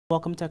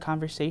Welcome to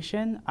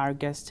Conversation. Our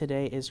guest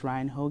today is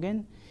Ryan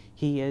Hogan.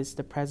 He is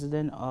the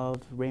president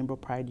of Rainbow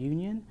Pride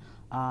Union.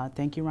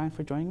 Thank you, Ryan,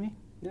 for joining me.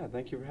 Yeah,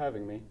 thank you for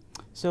having me.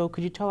 So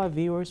could you tell our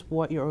viewers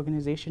what your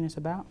organization is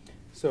about?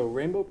 So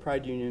Rainbow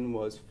Pride Union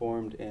was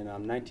formed in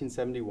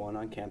 1971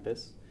 on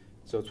campus.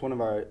 So it's one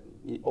of our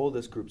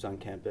oldest groups on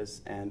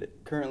campus, and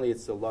currently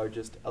it's the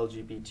largest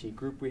LGBT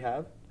group we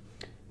have.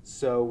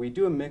 So we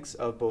do a mix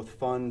of both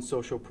fun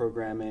social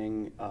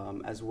programming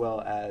as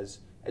well as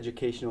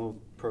educational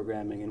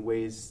programming and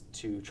ways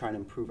to try and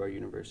improve our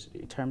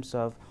university. In terms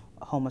of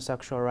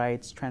homosexual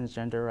rights,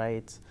 transgender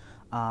rights,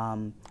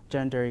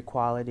 gender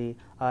equality,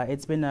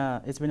 it's been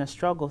a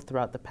struggle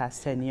throughout the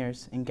past 10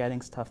 years in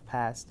getting stuff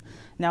passed.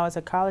 Now, as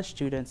a college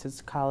student,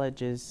 since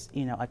college is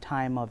a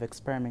time of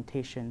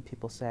experimentation,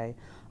 people say,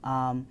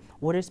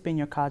 what has been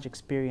your college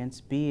experience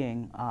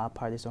being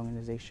part of this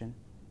organization?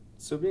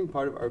 So being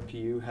part of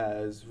RPU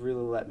has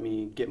really let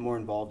me get more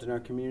involved in our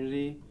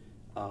community.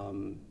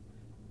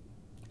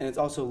 And it's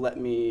also let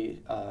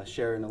me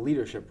share in a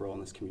leadership role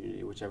in this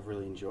community, which I've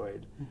really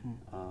enjoyed.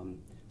 Mm-hmm.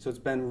 So it's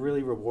been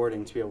really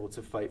rewarding to be able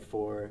to fight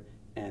for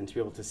and to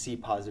be able to see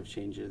positive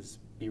changes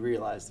be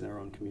realized in our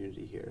own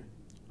community here.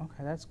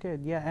 Okay, that's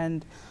good. Yeah,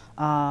 and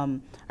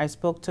I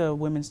spoke to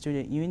Women's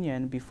Student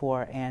Union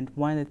before, and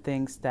one of the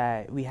things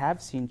that we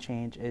have seen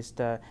change is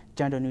the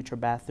gender-neutral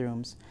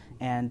bathrooms.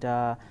 And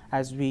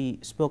as we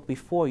spoke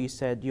before, you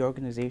said your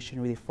organization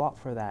really fought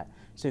for that.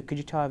 So could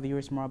you tell our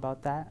viewers more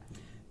about that?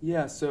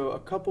 Yeah, so a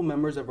couple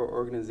members of our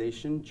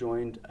organization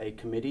joined a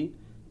committee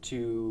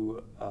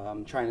to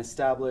try and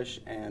establish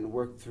and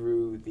work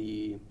through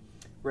the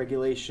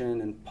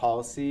regulation and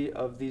policy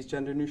of these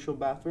gender-neutral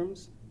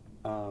bathrooms.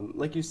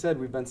 Like you said,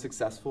 we've been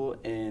successful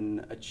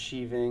in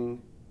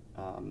achieving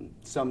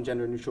some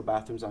gender-neutral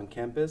bathrooms on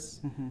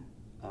campus.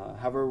 Mm-hmm.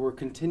 However, we're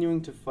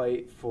continuing to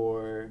fight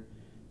for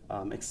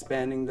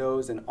expanding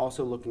those and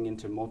also looking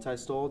into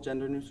multi-stall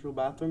gender-neutral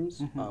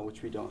bathrooms, mm-hmm.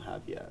 Which we don't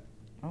have yet.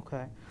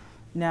 Okay.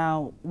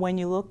 Now, when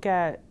you look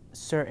at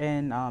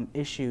certain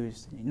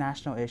issues,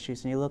 national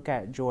issues, and you look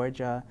at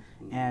Georgia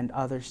mm-hmm. and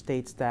other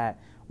states that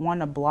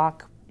want to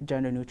block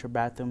gender-neutral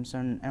bathrooms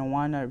and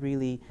want to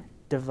really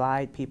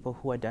divide people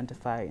who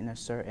identify in a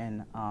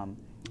certain,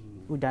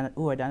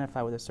 who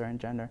identify with a certain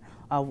gender,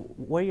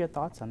 what are your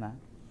thoughts on that?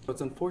 It's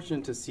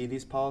unfortunate to see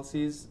these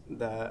policies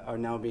that are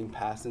now being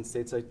passed in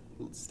states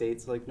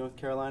like North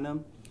Carolina,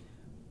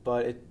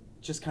 but it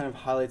just kind of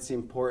highlights the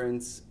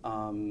importance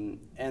and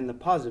the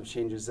positive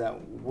changes that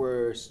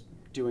we're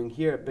doing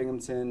here at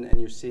Binghamton and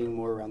you're seeing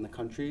more around the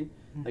country.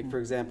 Mm-hmm. Like, for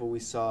example, we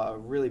saw a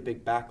really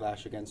big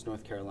backlash against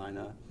North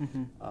Carolina.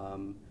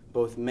 Mm-hmm.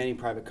 Both many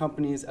private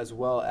companies as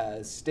well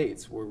as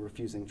states were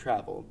refusing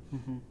travel.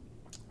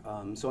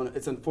 Mm-hmm. So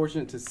it's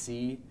unfortunate to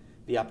see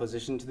the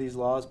opposition to these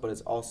laws, but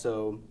it's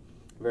also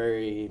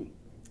very,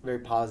 very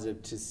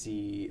positive to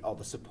see all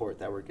the support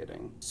that we're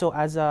getting. So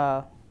as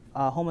a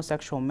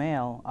homosexual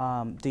male,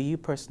 do you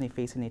personally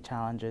face any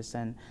challenges,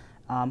 and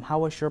how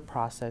was your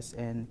process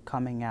in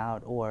coming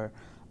out or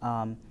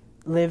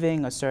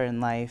living a certain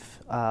life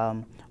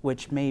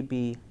which may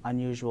be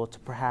unusual to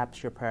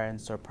perhaps your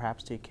parents or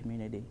perhaps to your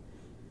community?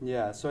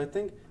 Yeah, so I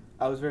think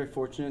I was very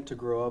fortunate to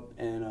grow up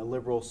in a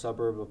liberal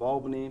suburb of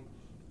Albany.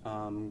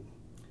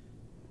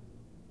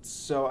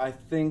 So I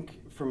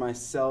think for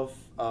myself,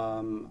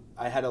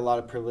 I had a lot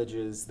of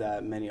privileges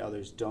that many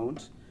others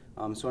don't.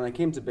 So when I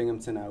came to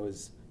Binghamton, I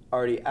was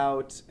already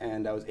out,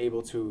 and I was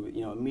able to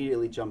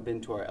immediately jump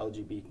into our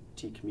LGBT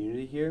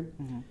community here.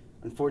 Mm-hmm.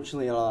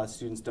 Unfortunately, a lot of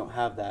students don't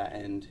have that,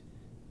 and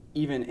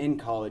even in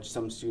college,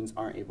 some students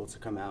aren't able to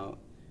come out.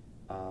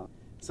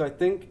 So I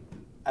think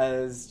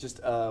as just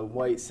a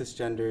white,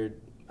 cisgendered,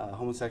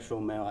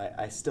 homosexual male,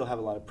 I still have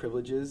a lot of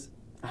privileges.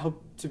 I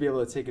hope to be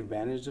able to take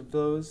advantage of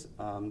those,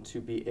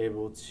 to be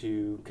able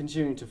to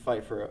continue to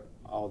fight for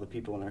all the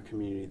people in our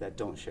community that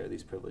don't share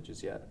these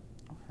privileges yet.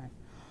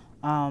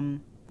 Okay.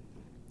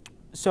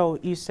 So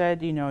you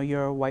said,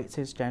 you're white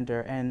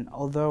cisgender, and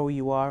although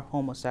you are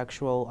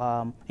homosexual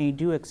and you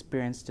do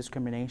experience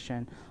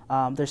discrimination,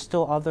 there's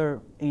still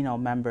other,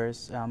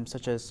 members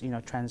such as,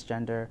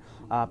 transgender,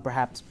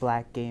 perhaps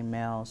black gay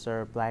males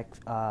or black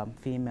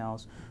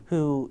females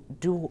who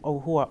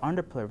are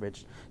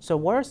underprivileged. So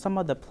what are some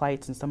of the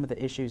plights and some of the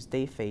issues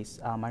they face,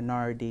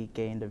 minority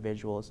gay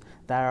individuals,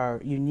 that are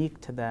unique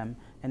to them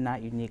and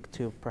not unique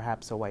to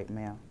perhaps a white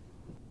male?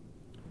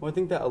 Well, I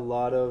think that a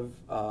lot of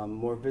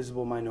more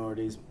visible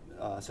minorities,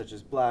 such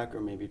as black or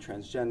maybe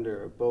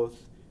transgender or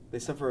both, they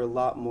suffer a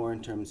lot more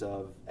in terms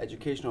of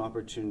educational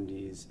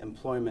opportunities,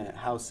 employment,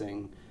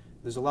 housing.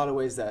 There's a lot of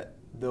ways that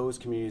those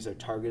communities are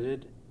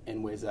targeted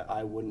in ways that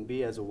I wouldn't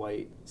be as a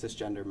white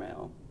cisgender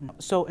male.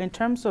 So in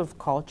terms of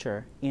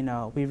culture,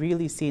 we've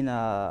really seen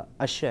a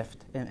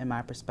shift in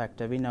my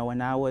perspective.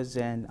 When I was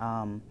in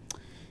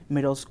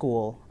middle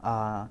school,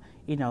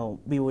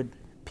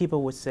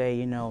 people would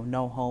say,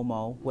 no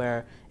homo,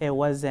 where it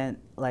wasn't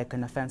like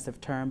an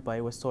offensive term, but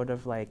it was sort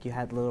of like you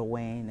had Lil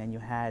Wayne and you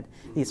had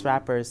these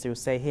rappers who would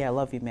say, hey, I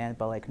love you, man,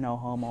 but like no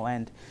homo.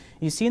 And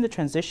you see in the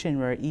transition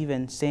where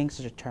even saying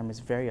such a term is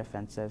very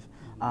offensive.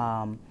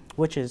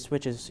 which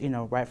is you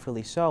know,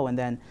 rightfully so. And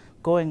then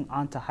going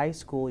on to high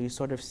school, you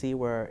sort of see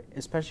where,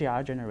 especially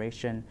our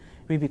generation,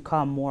 we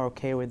become more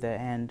okay with it,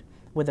 and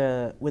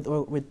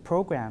with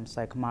programs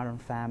like Modern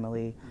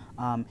Family,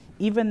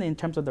 even in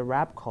terms of the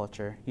rap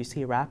culture, you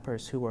see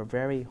rappers who are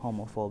very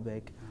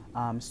homophobic,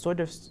 sort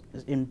of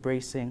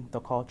embracing the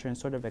culture and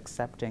sort of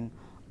accepting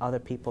other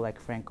people like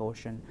Frank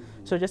Ocean.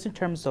 So just in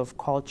terms of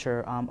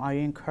culture, are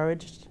you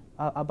encouraged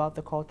about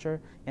the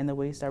culture in the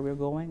ways that we're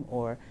going,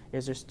 or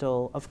is there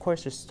still, of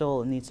course there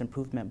still needs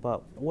improvement,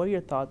 but what are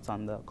your thoughts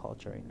on the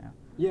culture right now?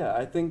 Yeah,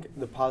 I think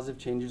the positive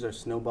changes are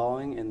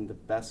snowballing in the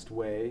best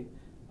way,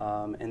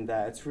 and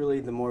that it's really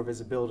the more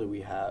visibility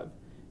we have.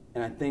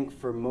 And I think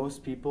for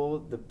most people,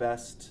 the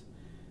best,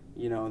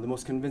 you know, the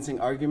most convincing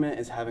argument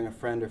is having a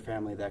friend or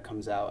family that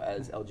comes out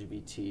as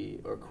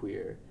LGBT or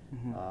queer.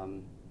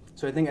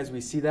 So I think as we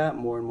see that,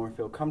 more and more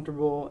feel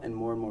comfortable, and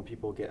more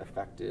people get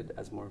affected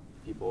as more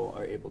people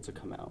are able to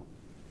come out.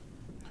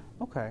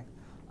 Okay.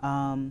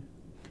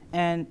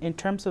 And in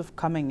terms of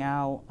coming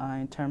out,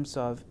 in terms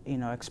of, you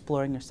know,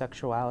 exploring your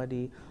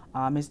sexuality,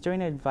 is there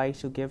any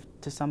advice you give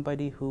to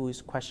somebody who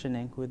is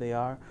questioning who they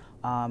are?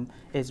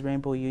 Is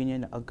Rainbow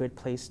Union a good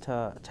place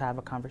to have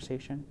a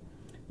conversation?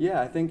 Yeah,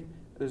 I think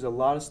there's a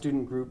lot of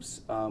student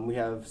groups. We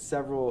have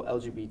several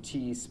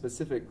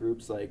LGBT-specific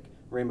groups like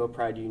Rainbow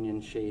Pride Union,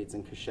 Shades,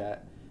 and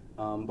Cachette.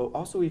 But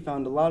also we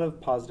found a lot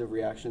of positive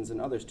reactions in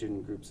other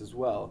student groups as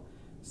well.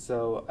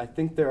 So I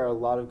think there are a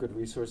lot of good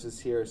resources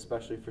here,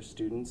 especially for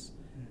students.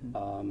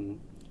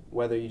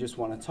 Whether you just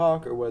want to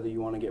talk or whether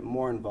you want to get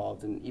more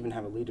involved and even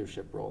have a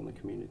leadership role in the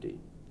community.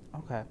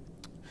 Okay.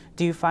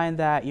 Do you find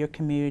that your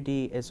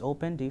community is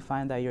open? Do you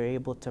find that you're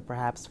able to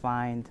perhaps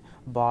find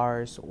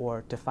bars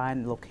or to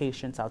find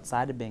locations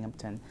outside of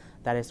Binghamton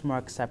that is more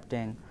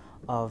accepting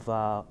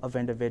of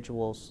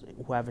individuals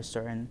who have a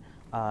certain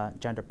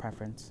gender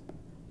preference?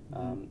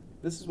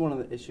 This is one of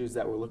the issues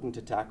that we're looking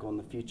to tackle in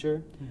the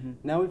future.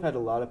 Now we've had a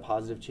lot of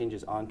positive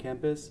changes on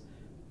campus,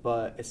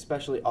 but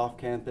especially off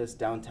campus,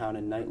 downtown,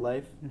 and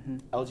nightlife,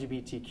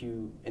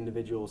 LGBTQ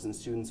individuals and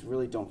students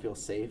really don't feel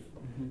safe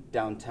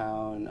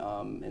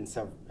downtown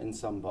in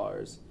some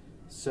bars.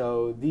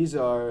 So these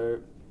are,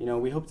 you know,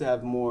 we hope to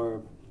have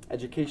more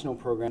educational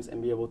programs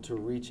and be able to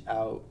reach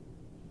out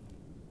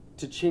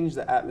to change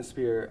the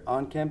atmosphere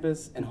on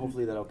campus, and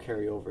hopefully that'll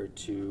carry over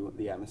to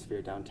the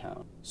atmosphere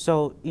downtown.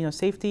 So, you know,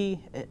 safety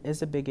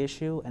is a big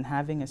issue, and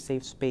having a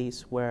safe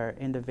space where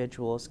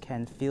individuals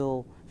can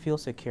feel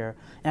secure.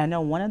 And I know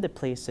one of the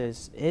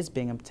places is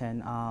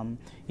Binghamton.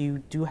 You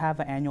do have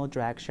an annual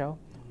drag show,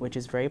 which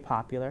is very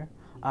popular.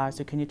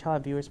 So can you tell our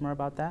viewers more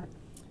about that?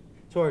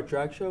 So our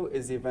drag show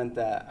is the event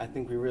that I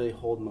think we really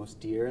hold most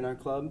dear in our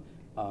club.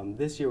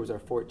 This year was our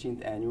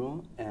 14th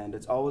annual, and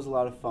it's always a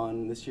lot of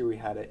fun. This year we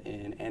had it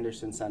in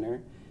Anderson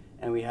Center,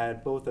 and we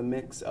had both a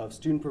mix of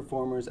student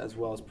performers as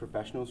well as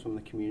professionals from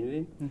the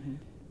community.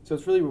 So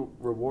it's really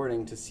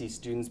rewarding to see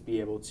students be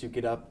able to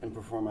get up and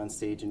perform on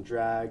stage in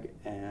drag,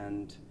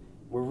 and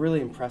we're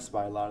really impressed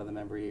by a lot of them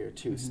every year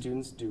too.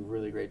 Students do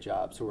really great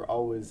jobs, so we're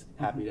always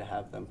happy to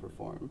have them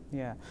perform.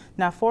 Yeah.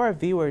 Now for our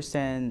viewers,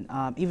 and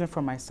even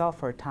for myself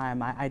for a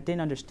time, I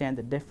didn't understand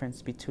the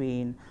difference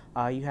between,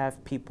 you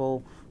have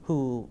people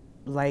who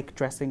like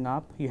dressing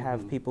up, you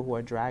have people who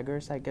are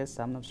draggers, I guess,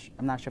 I'm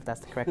not sure if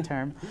that's the correct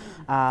term,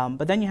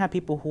 but then you have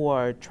people who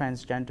are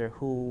transgender,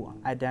 who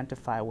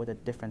identify with a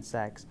different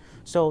sex.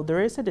 So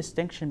there is a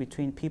distinction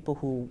between people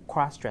who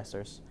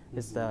cross-dressers,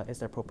 is the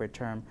appropriate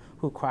term,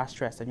 who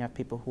cross-dress, and you have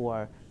people who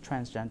are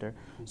transgender.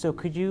 So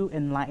could you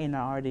enlighten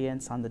our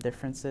audience on the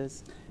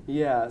differences?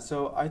 Yeah,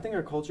 so I think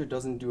our culture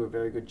doesn't do a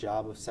very good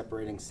job of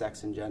separating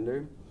sex and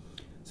gender.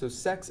 So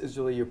sex is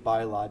really your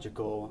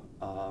biological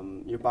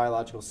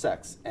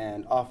sex,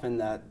 and often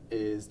that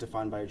is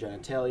defined by your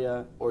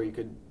genitalia, or you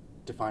could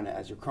define it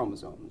as your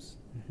chromosomes.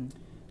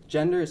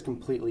 Gender is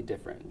completely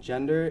different.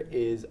 Gender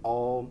is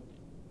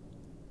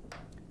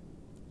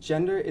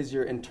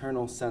your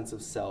internal sense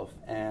of self,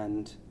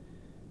 and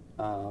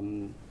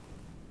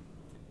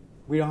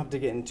we don't have to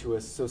get into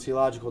a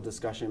sociological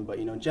discussion, but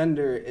you know,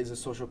 gender is a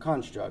social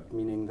construct,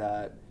 meaning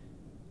that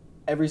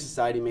every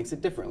society makes it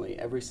differently.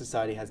 Every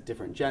society has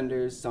different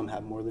genders, some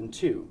have more than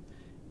two.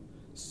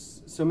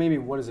 So maybe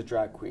what is a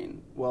drag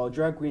queen? Well, a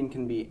drag queen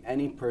can be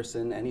any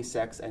person, any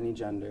sex, any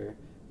gender.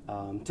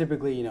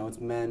 Typically, you know, it's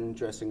men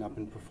dressing up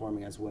and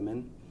performing as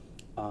women.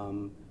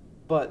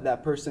 But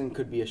that person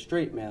could be a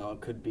straight male,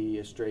 it could be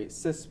a straight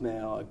cis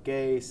male, a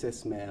gay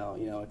cis male,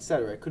 you know,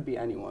 etc. It could be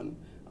anyone.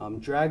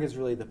 Drag is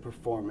really the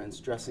performance,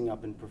 dressing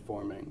up and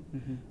performing.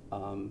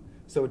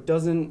 So it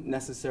doesn't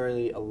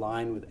necessarily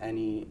align with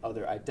any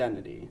other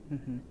identity.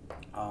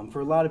 For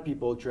a lot of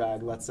people,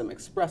 drag lets them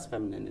express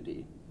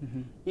femininity.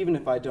 Even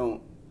if I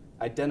don't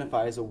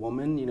identify as a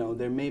woman, you know,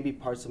 there may be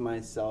parts of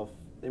myself,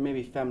 there may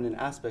be feminine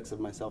aspects of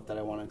myself that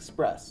I want to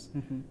express.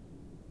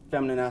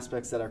 Feminine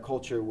aspects that our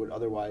culture would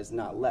otherwise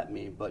not let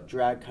me, but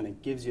drag kind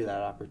of gives you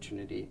that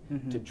opportunity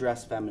to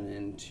dress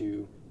feminine,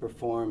 to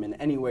perform in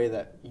any way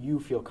that you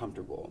feel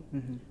comfortable.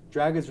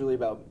 Drag is really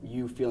about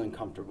you feeling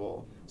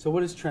comfortable. So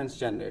what is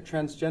transgender?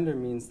 Transgender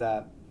means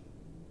that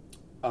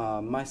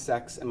my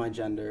sex and my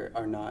gender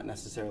are not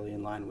necessarily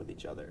in line with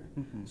each other.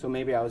 Mm-hmm. So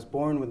maybe I was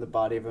born with the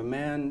body of a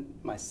man,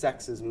 my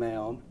sex is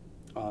male,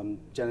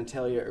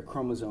 genitalia or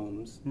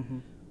chromosomes, Mm-hmm.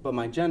 but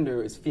my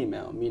gender is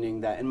female,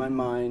 meaning that in my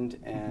mind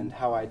and Mm-hmm.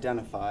 how I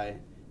identify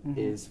Mm-hmm.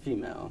 is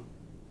female.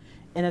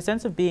 In a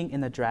sense of being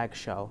in a drag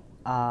show,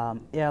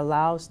 it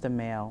allows the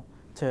male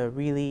to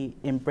really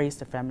embrace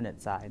the feminine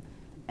side.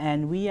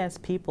 And we as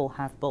people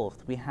have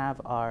both. We have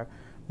our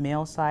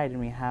male side and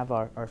we have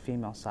our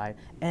female side.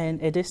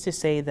 And it is to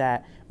say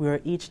that we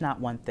are each not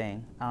one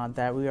thing,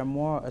 that we are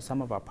more a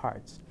sum of our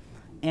parts.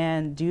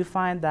 And do you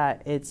find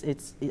that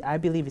I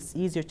believe it's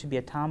easier to be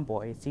a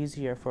tomboy, it's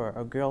easier for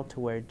a girl to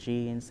wear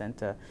jeans and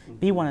to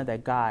be one of the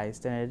guys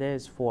than it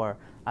is for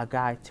a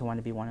guy to want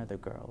to be one of the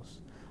girls?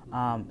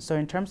 So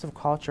in terms of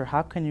culture,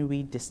 how can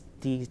we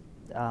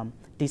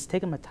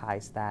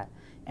destigmatize that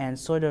and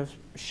sort of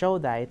show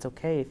that it's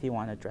okay if you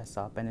want to dress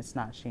up and it's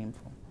not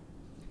shameful?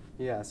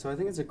 Yeah, so I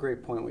think it's a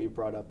great point what you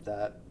brought up,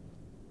 that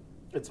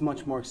it's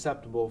much more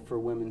acceptable for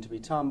women to be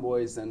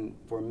tomboys than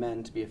for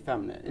men to be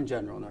effeminate in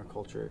general in our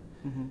culture.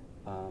 Mm-hmm.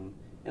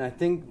 And I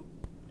think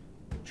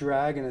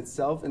drag in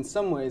itself, in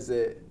some ways,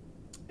 it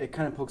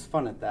kind of pokes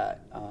fun at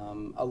that.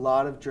 A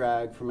lot of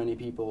drag for many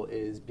people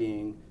is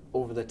being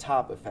over the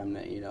top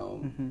effeminate, you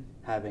know, Mm-hmm.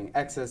 having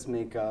excess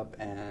makeup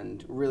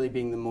and really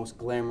being the most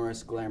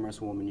glamorous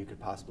woman you could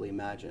possibly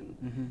imagine.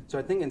 Mm-hmm. So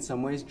I think in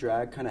some ways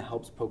drag kind of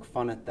helps poke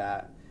fun at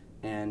that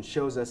and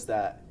shows us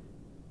that,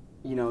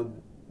 you know,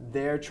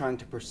 they're trying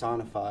to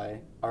personify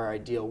our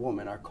ideal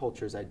woman, our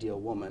culture's ideal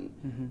woman.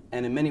 Mm-hmm.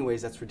 And in many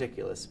ways that's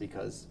ridiculous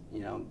because,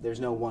 you know,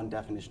 there's no one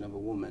definition of a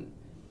woman.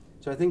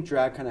 So I think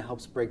drag kind of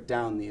helps break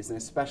down these, and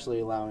especially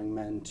allowing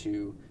men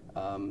to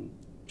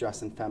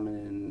dress in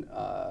feminine,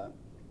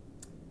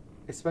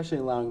 especially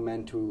allowing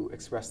men to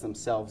express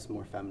themselves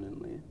more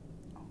femininely.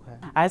 Okay.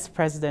 As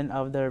president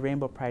of the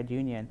Rainbow Pride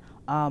Union,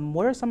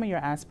 what are some of your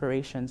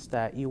aspirations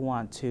that you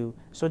want to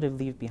sort of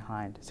leave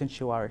behind since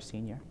you are a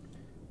senior?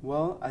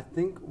 Well, I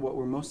think what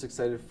we're most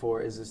excited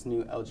for is this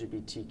new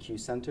LGBTQ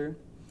center,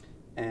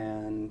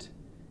 and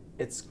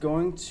it's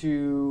going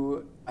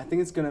to, I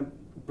think it's going to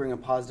bring a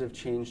positive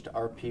change to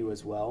RPU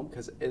as well,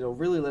 because it'll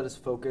really let us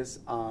focus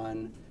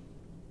on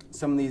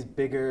some of these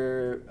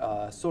bigger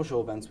social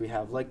events we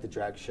have, like the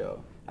drag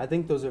show. I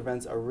think those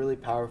events are really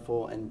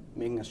powerful and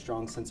making a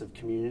strong sense of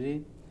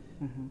community.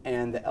 Mm-hmm.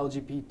 And the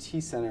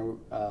LGBTQ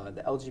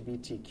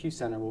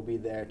Center will be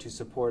there to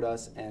support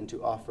us and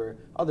to offer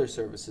other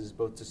services,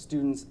 both to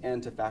students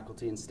and to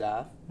faculty and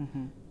staff.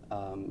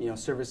 Mm-hmm. You know,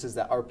 services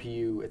that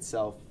RPU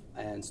itself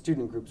and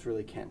student groups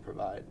really can't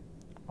provide.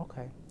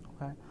 Okay.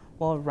 Okay.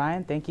 Well,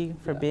 Ryan, thank you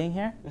for being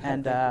here,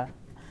 and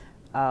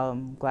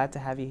glad to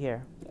have you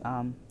here.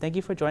 Thank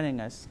you for joining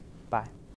us. Bye.